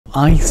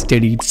I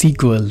studied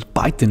SQL,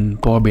 Python,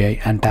 Power BI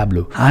and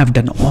Tableau. I have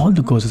done all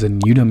the courses in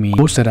Udemy,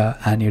 Coursera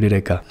and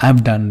Eureka. I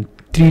have done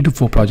 3 to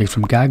 4 projects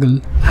from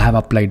Kaggle. I have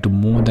applied to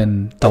more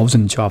than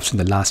 1,000 jobs in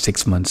the last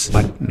 6 months,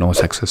 but no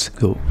success.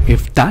 So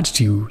if that's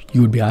you,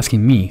 you would be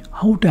asking me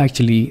how to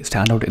actually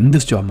stand out in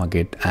this job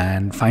market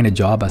and find a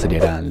job as a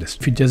data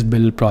analyst. If you just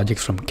build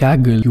projects from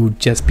Kaggle, you would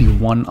just be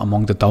one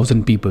among the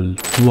 1,000 people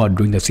who are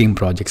doing the same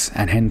projects,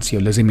 and hence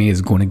your resume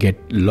is going to get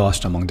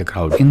lost among the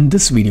crowd. In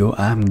this video,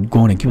 I am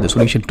going to give the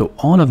solution to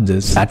all of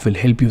this that will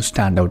help you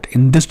stand out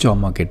in this job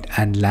market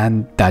and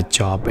land that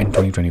job in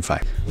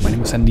 2025. My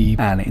name is Sandeep,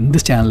 and in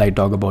this channel I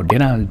talk about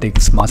data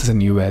analytics, masters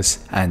in US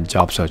and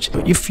job search.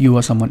 So if you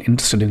are someone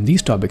interested in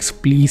these topics,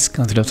 please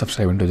consider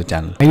subscribing to the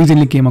channel. I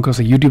recently came across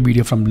a YouTube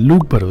video from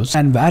Luke Burrows,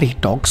 and where he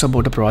talks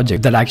about a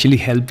project that actually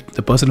helped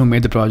the person who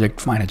made the project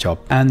find a job.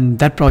 And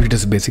that project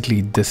is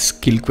basically this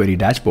skill query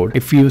dashboard.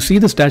 If you see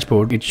this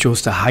dashboard, it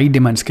shows the high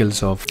demand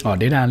skills of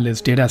data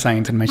analyst, data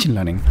science and machine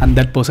learning. And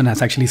that person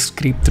has actually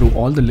scraped through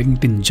all the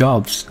LinkedIn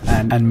jobs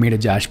and made a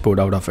dashboard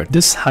out of it.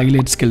 This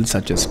highlights skills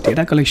such as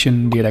data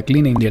collection, data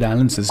cleaning, data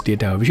analysis,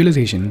 data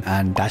visualization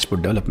and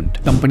dashboard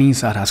development.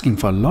 Companies are asking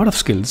for a lot of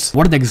skills.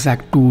 What are the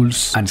exact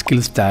tools and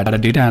skills that a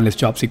data analyst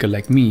job seeker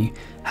like me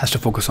has to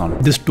focus on?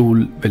 This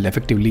tool will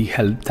effectively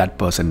help that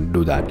person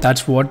do that.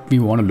 That's what we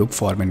want to look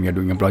for when we are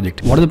doing a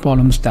project. What are the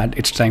problems that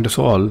it's trying to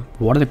solve?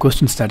 What are the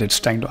questions that it's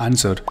trying to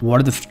answer?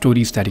 What are the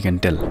stories that you can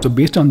tell? So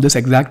based on this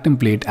exact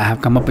template, I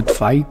have come up with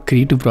 5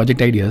 creative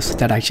project ideas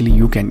that actually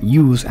you can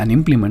use and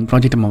implement.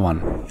 Project number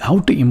 1, how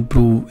to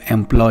improve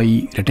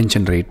employee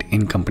retention rate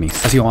in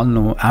companies. As you all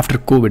know, after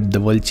COVID,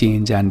 the world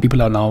changed and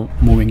people are now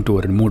moving to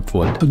a remote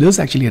world. So this is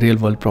actually a real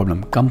world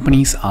problem.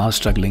 Companies are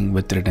struggling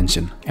with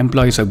retention.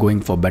 Employees are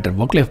going for better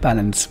work-life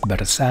balance,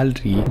 better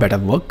salary, better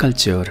work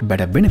culture,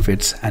 better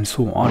benefits and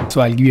so on.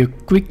 So I'll give you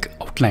a quick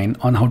outline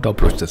on how to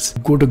approach this.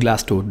 Go to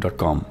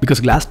glassdoor.com,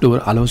 because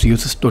Glassdoor allows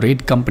users to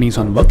rate companies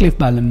on work-life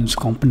balance,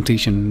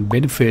 compensation,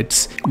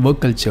 benefits,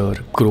 work culture,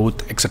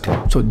 growth,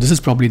 etc. So this is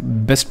probably the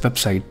best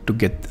website to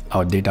get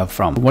our data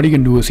from. What you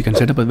can do is you can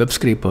set up a web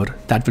scraper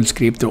that will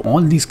scrape through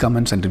all these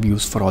comments and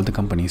reviews for all the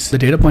companies. The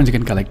data points you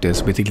can collect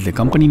is basically the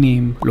company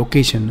name,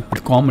 location,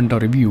 comment or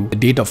review, the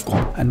date of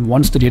call. And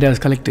once the data is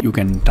collected, you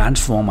can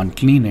transform and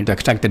clean it to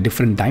extract the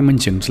different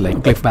dimensions like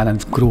work-life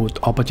balance, growth,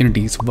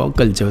 opportunities, work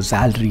culture,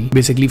 salary.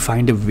 Basically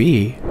find a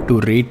way to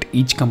rate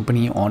each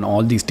company on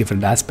all these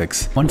different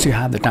aspects. Once you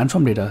have the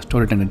transform data,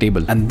 store it in a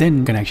table, and then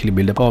you can actually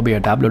build a Power BI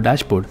Tableau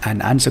dashboard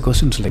and answer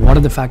questions like what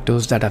are the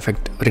factors that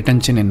affect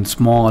retention in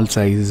small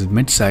size,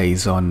 mid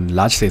size, on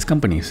large size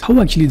companies? How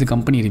actually the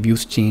company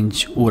reviews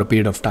change over a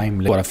period of time,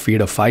 like for a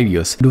period of 5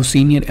 years? Do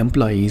senior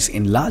employees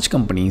in large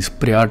companies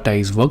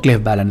prioritize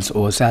work-life balance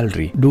over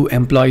salary? Do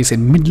employees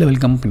in mid-level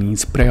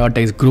companies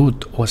prioritize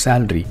growth or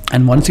salary?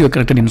 And once you have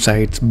collected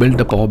insights, build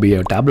a Power BI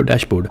or Tableau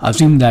dashboard.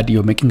 Assume that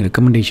you're making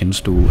recommendations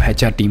to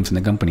HR teams in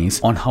the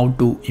companies on how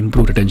to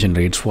improve retention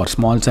rates for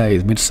small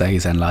size, mid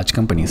size and large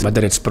companies,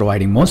 whether it's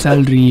providing more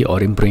salary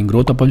or improving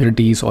growth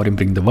opportunities or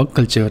improving the work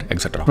culture,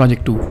 etc.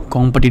 Project 2,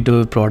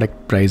 competitive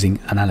product pricing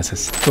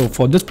analysis. So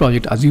for this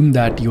project, assume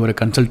that you're a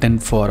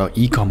consultant for an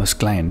e-commerce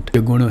client.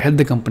 You're going to help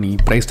the company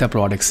price their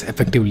products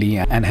effectively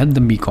and help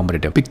them be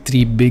competitive. Pick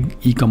 3 big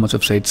e-commerce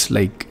websites,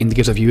 like in the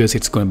case of US,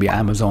 it's going to be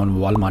Amazon,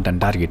 Walmart and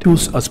Target.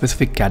 Choose a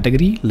specific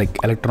category like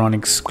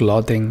electronics,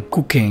 clothing,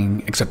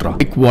 cooking, etc.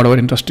 Pick whatever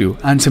interests you.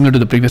 And similar to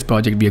the previous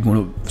project, we are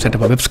going to set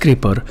up a web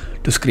scraper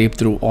to scrape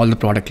through all the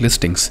product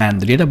listings. And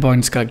the data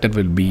points collected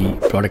will be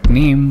product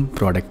name,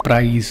 product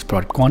price,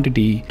 product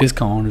quantity,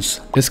 discounts,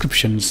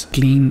 descriptions.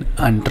 Clean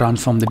and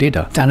transform the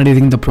data.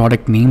 Standardizing the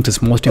product names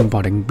is most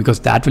important because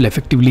that will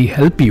effectively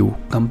help you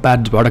compare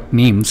the product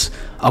names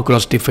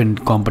across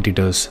different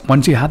competitors.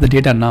 Once you have the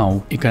data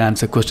now, you can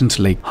answer questions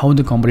like how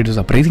the competitors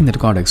are pricing their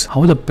products,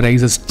 how the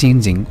price is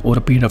changing over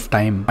a period of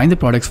time. Find the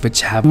products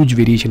which have huge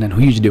variation and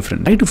huge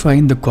difference. Try to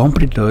find the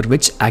competitor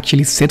which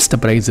actually sets the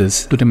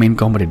prices to the main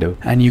competitor.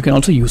 And you can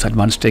also use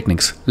advanced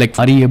techniques like,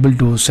 are you able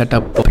to set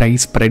up a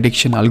price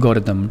prediction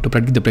algorithm to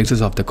predict the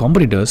prices of the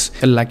competitors?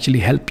 It will actually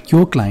help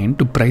your client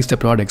to price the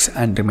products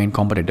and remain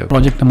competitive.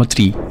 Project number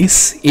 3,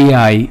 is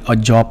AI a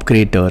job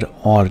creator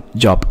or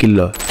job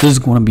killer? This is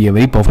going to be a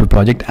very powerful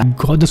project. I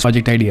got this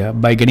project idea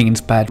by getting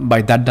inspired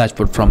by that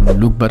dashboard from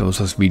Luke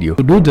Burrows' video.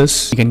 To do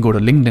this, you can go to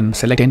LinkedIn,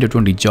 select 10 to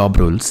 20 job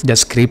roles,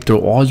 just scrape through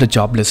all the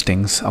job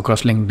listings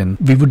across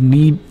LinkedIn. We would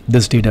need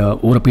this data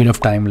over a period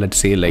of time, let's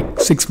say like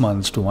 6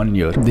 months to 1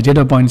 year. The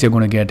data points you're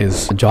going to get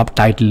is job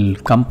title,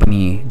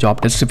 company,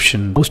 job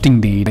description,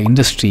 posting date,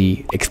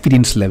 industry,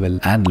 experience level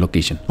and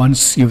location.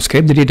 Once you've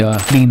scraped the data,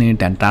 clean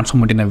it and transfer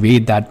transform it in a way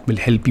that will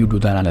help you do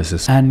the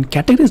analysis. And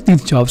categorize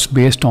these jobs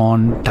based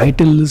on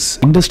titles,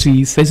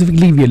 industries.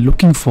 Specifically, we are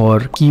looking for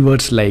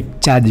keywords like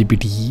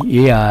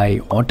ChatGPT, AI,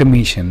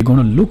 automation. We're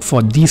going to look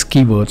for these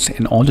keywords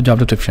in all the job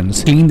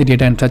descriptions, clean the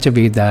data in such a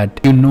way that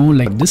you know,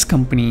 like, this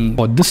company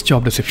or this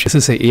job description, this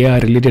is a AI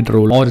related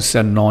role or it's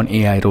a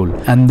non-AI role,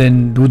 and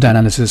then do the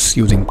analysis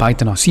using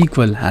Python or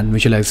SQL and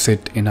visualize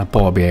it in a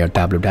Power BI or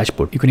Tableau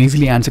dashboard. You can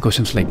easily answer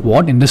questions like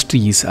what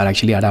industries are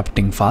actually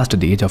adapting fast to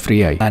the age of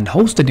AI, and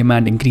how's the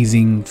demand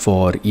increasing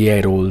for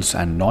AI roles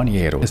and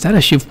non-AI roles. Is there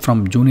a shift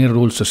from junior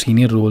roles to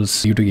senior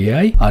roles due to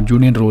AI? Are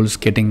junior roles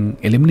getting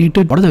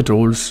eliminated? What are the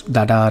roles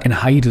that are in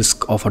high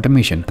risk of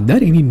automation? Are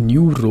there any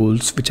new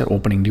roles which are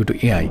opening due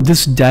to AI?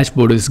 This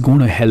dashboard is going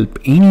to help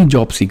any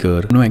job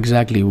seeker know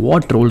exactly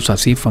what roles are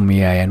safe from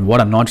AI and what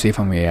are not safe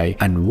from AI,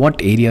 and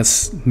what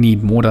areas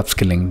need more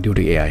upskilling due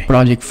to AI.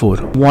 Project 4.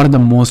 What are the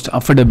most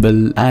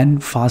affordable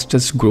and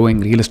fastest growing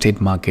real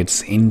estate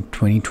markets in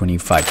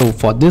 2025? So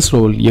for this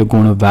role, you're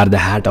going to wear the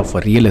hat of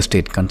a real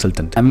estate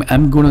consultant.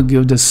 I'm going to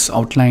give this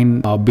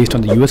outline based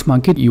on the US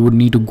market. You would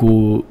need to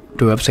go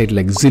to a website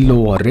like Zillow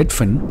or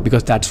Redfin,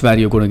 because that's where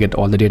you're going to get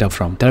all the data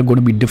from. There are going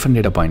to be different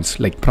data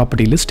points like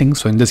property listings.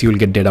 So in this, you will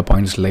get data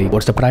points like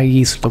what's the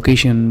price,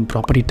 location,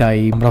 property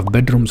type, number of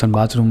bedrooms and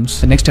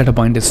bathrooms. The next data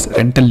point is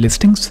rental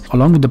listings.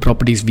 Along with the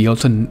properties, we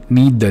also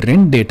need the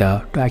rent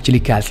data to actually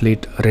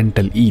calculate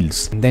rental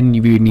yields. And then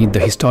we need the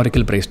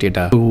historical price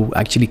data to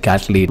actually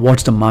calculate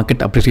what's the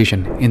market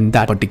appreciation in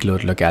that particular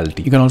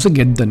locality. You can also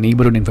get the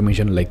neighborhood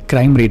information like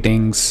crime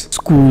ratings,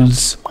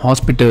 schools,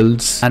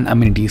 hospitals, and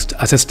amenities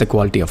to assess the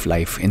quality of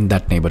life in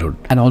that neighborhood,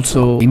 and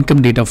also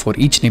income data for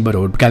each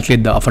neighborhood to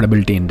calculate the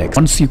affordability index.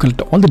 Once you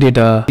collect all the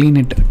data, clean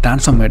it,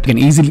 transform it, you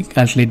can easily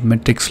calculate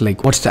metrics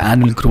like what's the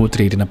annual growth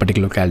rate in a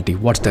particular locality,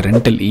 what's the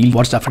rental yield,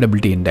 what's the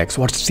affordability index,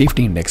 what's the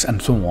safety index,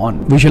 and so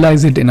on.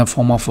 Visualize it in a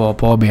form of a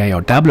Power BI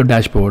or Tableau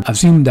dashboard.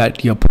 Assume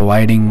that you're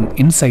providing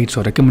insights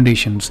or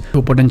recommendations to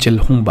a potential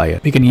home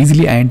buyer. We can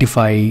easily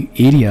identify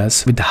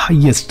areas with the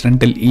highest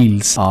rental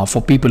yields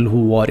for people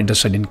who are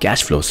interested in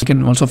cash flows. You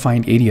can also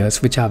find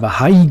areas which have a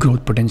high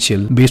growth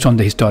potential based on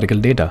the historical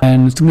data.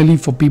 And similarly,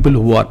 for people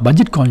who are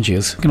budget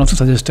conscious, you can also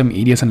suggest them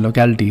areas and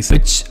localities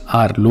which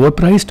are lower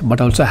priced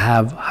but also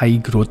have high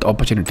growth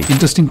opportunity.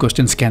 Interesting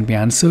questions can be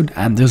answered,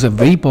 and there's a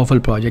very powerful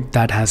project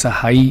that has a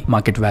high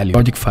market value.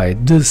 Project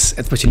 5. This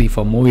especially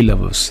for movie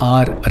lovers.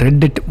 Are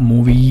Reddit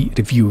movie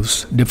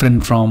reviews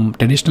different from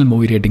traditional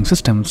movie rating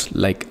systems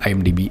like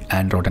IMDb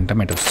and Rotten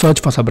Tomatoes?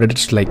 Search for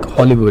subreddits like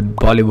Hollywood,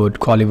 Bollywood,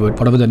 Collywood,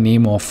 whatever the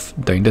name of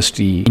the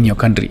industry in your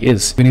country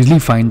is. You can easily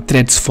find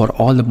threads for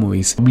all the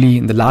movies. Probably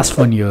in the last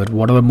 1 year,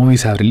 whatever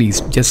movies have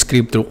released, just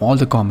scrape through all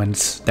the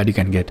comments that you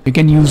can get. You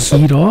can use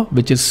Hero,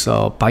 which is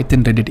a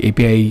Python Reddit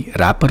API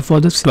wrapper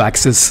for this, to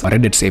access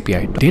Reddit's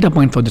API. Data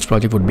point for this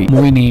project would be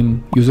movie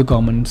name, user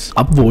comments,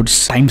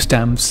 upvotes,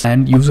 timestamps,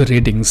 and user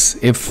ratings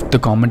if the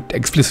comment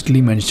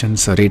explicitly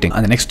mentions a rating.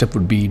 And the next step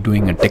would be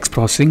doing a text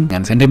processing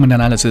and sentiment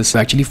analysis to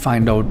actually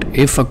find out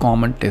if a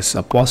comment is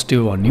a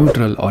positive or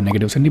neutral or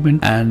negative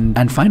sentiment,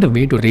 and find a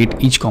way to rate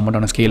each comment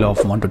on a scale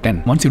of 1 to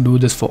 10. Once you do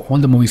this for all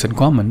the movies and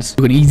comments,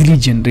 you can easily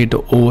generate the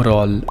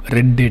overall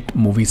Reddit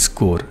movie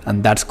score,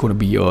 and that's going to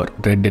be your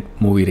Reddit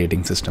movie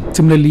rating system.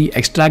 Similarly,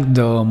 extract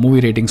the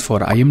movie ratings for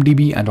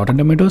IMDb and Rotten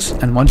Tomatoes,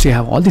 and once you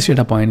have all these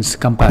data points,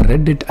 compare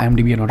Reddit,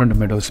 IMDb, and Rotten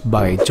Tomatoes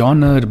by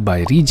genre,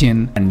 by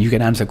region, and you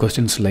can answer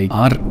questions like,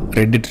 are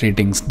Reddit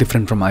ratings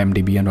different from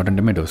IMDb and Rotten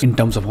Tomatoes in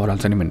terms of overall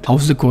sentiment?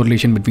 How's the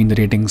correlation between the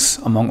ratings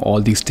among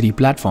all these three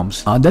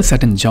platforms? Are there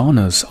certain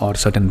genres or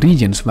certain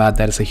regions where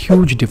there is a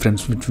huge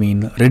difference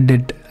between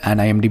Reddit and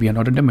IMDb and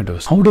Rotten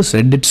Tomatoes? How does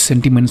Reddit's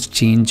sentiments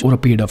change over a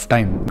period of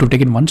time? To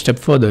take it one step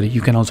further,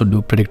 you can also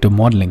do predictive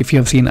modeling. If you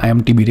have seen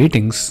IMDb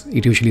ratings,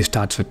 it usually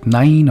starts with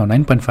 9 or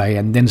 9.5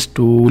 and then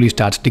slowly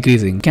starts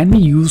decreasing. Can we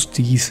use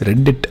these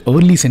Reddit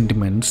early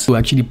sentiments to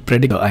actually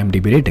predict the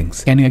IMDb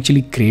ratings? Can you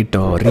actually create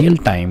a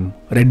real-time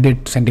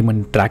Reddit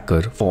sentiment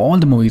tracker for all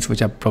the movies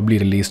which are probably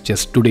released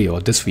just today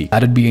or this week?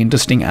 That would be an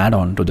interesting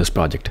add-on to this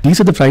project.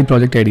 These are the 5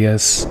 project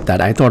ideas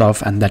that I thought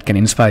of and that can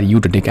inspire you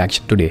to take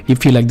action today.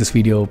 If you like this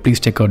video, please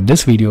check out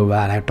this video where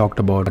I have talked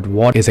about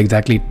what is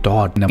exactly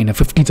taught in a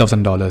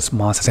 $50,000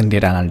 Masters in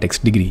Data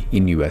Analytics degree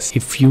in US.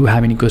 If you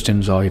have any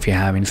questions or if you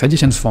have any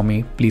suggestions for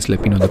me, please let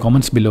me know in the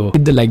comments below.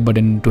 Hit the like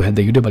button to help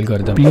the YouTube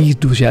algorithm. Please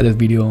do share this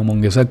video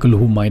among your circle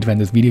who might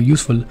find this video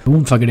useful.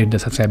 Don't forget to hit the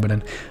subscribe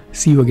button.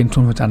 See you again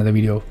soon with another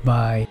video.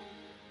 Bye.